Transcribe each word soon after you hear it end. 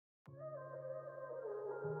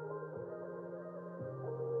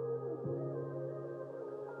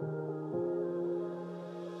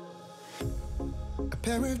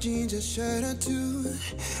Pair of jeans, a shirt or two.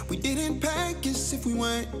 We didn't pack as if we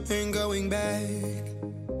weren't going back.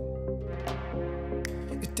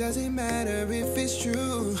 It doesn't matter if it's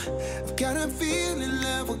true. I've got a feeling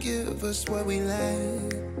love will give us what we lack.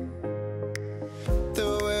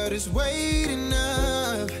 The world is waiting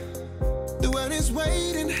up. The world is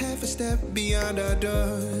waiting half a step beyond our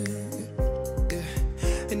door.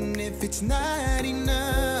 Yeah. And if it's not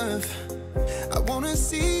enough, I wanna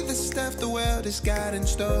see the stuff the world has got in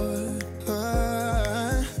store.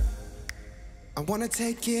 I wanna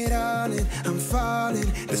take it all in, I'm falling.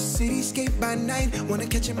 The cityscape by night, wanna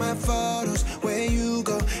catch in my photos. Where you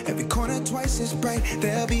go, every corner twice as bright.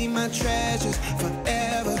 They'll be my treasures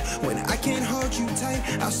forever. When I can't hold you tight,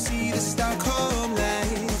 I'll see the Stockholm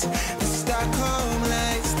lights. The Stockholm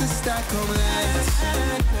lights, the Stockholm lights.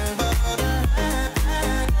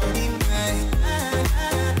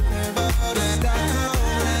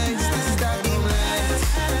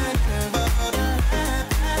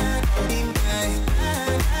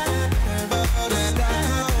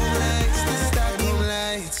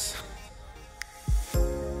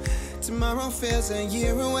 Tomorrow feels a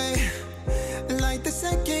year away, like the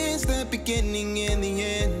seconds, the beginning and the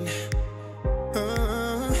end.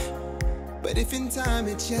 But if in time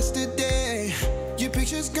it's yesterday, your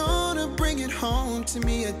picture's gonna bring it home to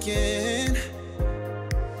me again.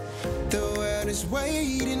 The world is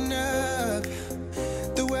waiting up.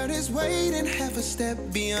 The world is waiting half a step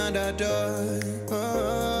beyond our door.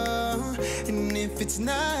 And if it's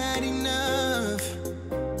not enough,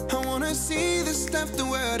 I wanna see the stuff the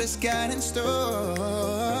world has got in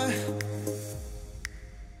store.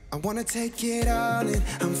 I wanna take it all in,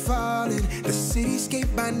 I'm falling. The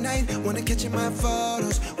cityscape by night, wanna catch in my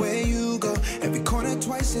photos. Where you go, every corner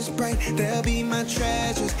twice as bright. They'll be my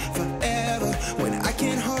treasures forever. When I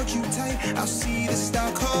can't hold you tight, I'll see the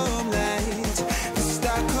Stockholm lights. The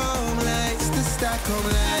Stockholm lights, the Stockholm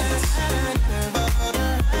lights.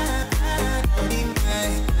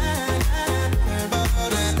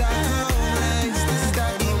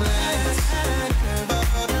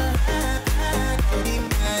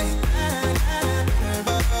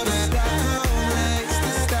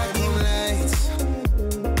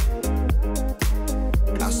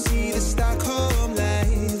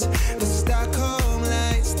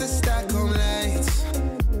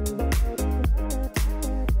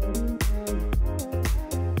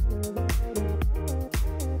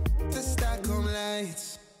 Lights.